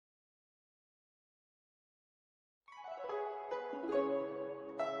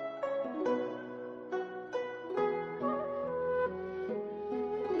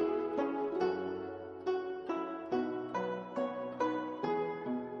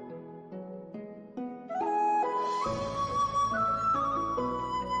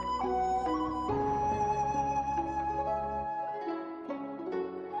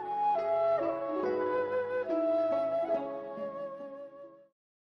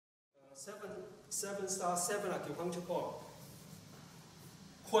seven star, 7 acupuncture point.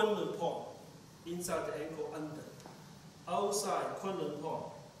 Kunlun point, inside the ankle under. Outside Kunlun point,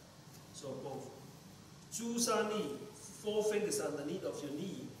 so both. Zhu knee, 4 fingers underneath of your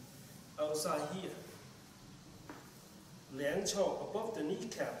knee, outside here. Liang Chou above the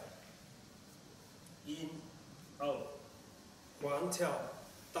kneecap, in, out. Huan Tiao,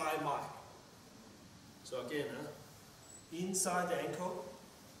 Dai Mai. So again, inside the ankle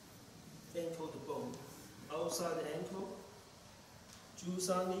to bone, outside the ankle, Zhu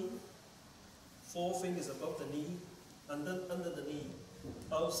knee, 4 fingers above the knee, under the knee,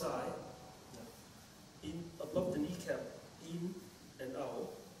 outside, in above the kneecap, in and out,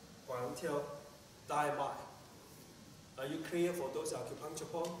 Huan Tiao, Dai Mai. Are you clear for those acupuncture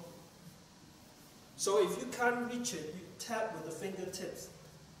points? So if you can't reach it, you tap with the fingertips.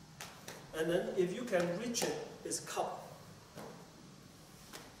 And then if you can reach it, it's cup.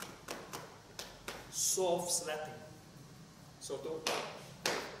 Soft slapping. So don't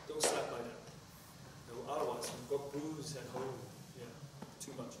slap like that. No, otherwise you've got bruise at home. Yeah,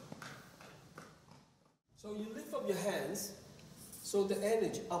 too much. So you lift up your hands, so the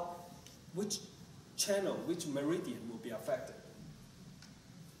energy up, which channel, which meridian will be affected?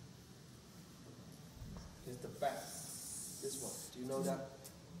 Is the back. This one. Do you know that?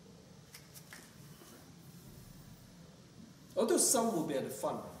 Although some will be at the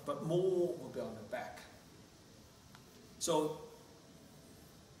front, but more will be on the back. So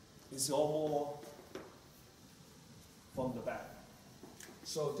it's all more from the back.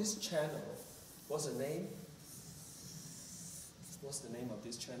 So this channel, what's the name? What's the name of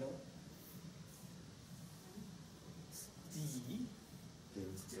this channel?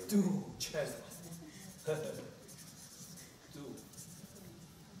 Do channel. Do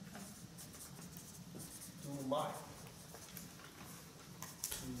my.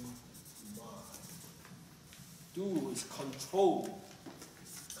 Do is control,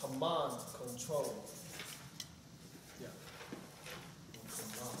 command, control. Yeah.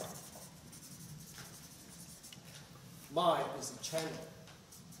 Command. Mind is a channel.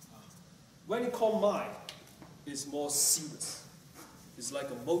 When you call mind, it's more serious. It's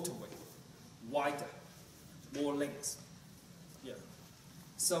like a motorway, wider, more lanes. Yeah.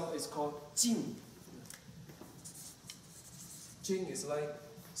 Some is called Jing. Jing is like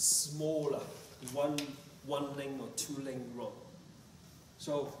smaller, one lane or 2 lane road.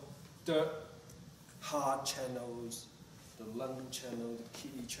 So the heart channels, the lung channel, the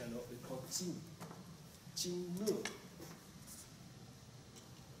kidney channel, is called Jing. Jing Le.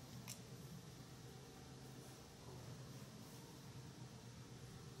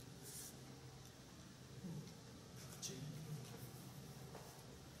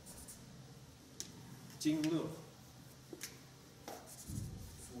 Jing Le.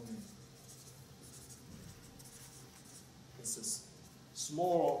 It's a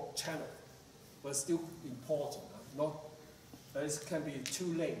small channel, but still important. Not, it can be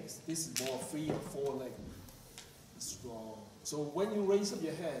 2 lanes. This is more 3 or 4 lanes. Strong. So when you raise up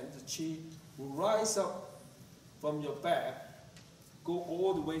your hand, the chi will rise up from your back, go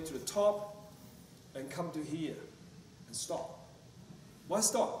all the way to the top, and come to here and stop. Why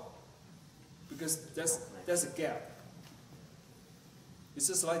stop? Because there's a gap. It's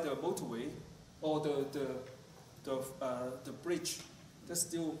just like the motorway or the bridge that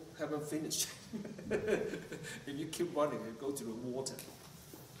still haven't finished. If you keep running, you go to the water.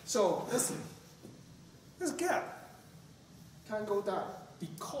 So there's a gap. Can't go down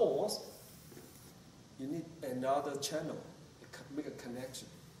because you need another channel to make a connection.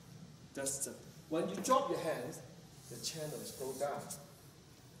 That's the, when you drop your hands, the channels go down.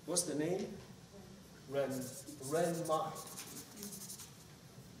 What's the name? Ren Mai.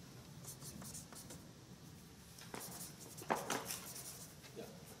 Yeah.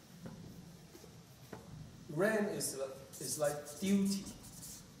 Ren is like duty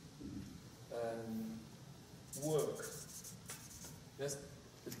and work. That's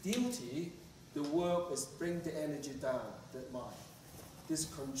the duty. The work is bring the energy down. That mind. This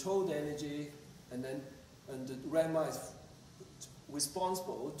control the energy, and the Ren Mai is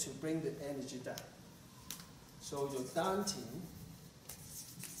responsible to bring the energy down. So your dantian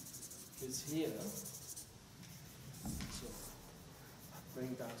is here, so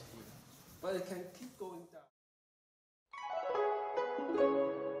bring down to here. But it can keep going down.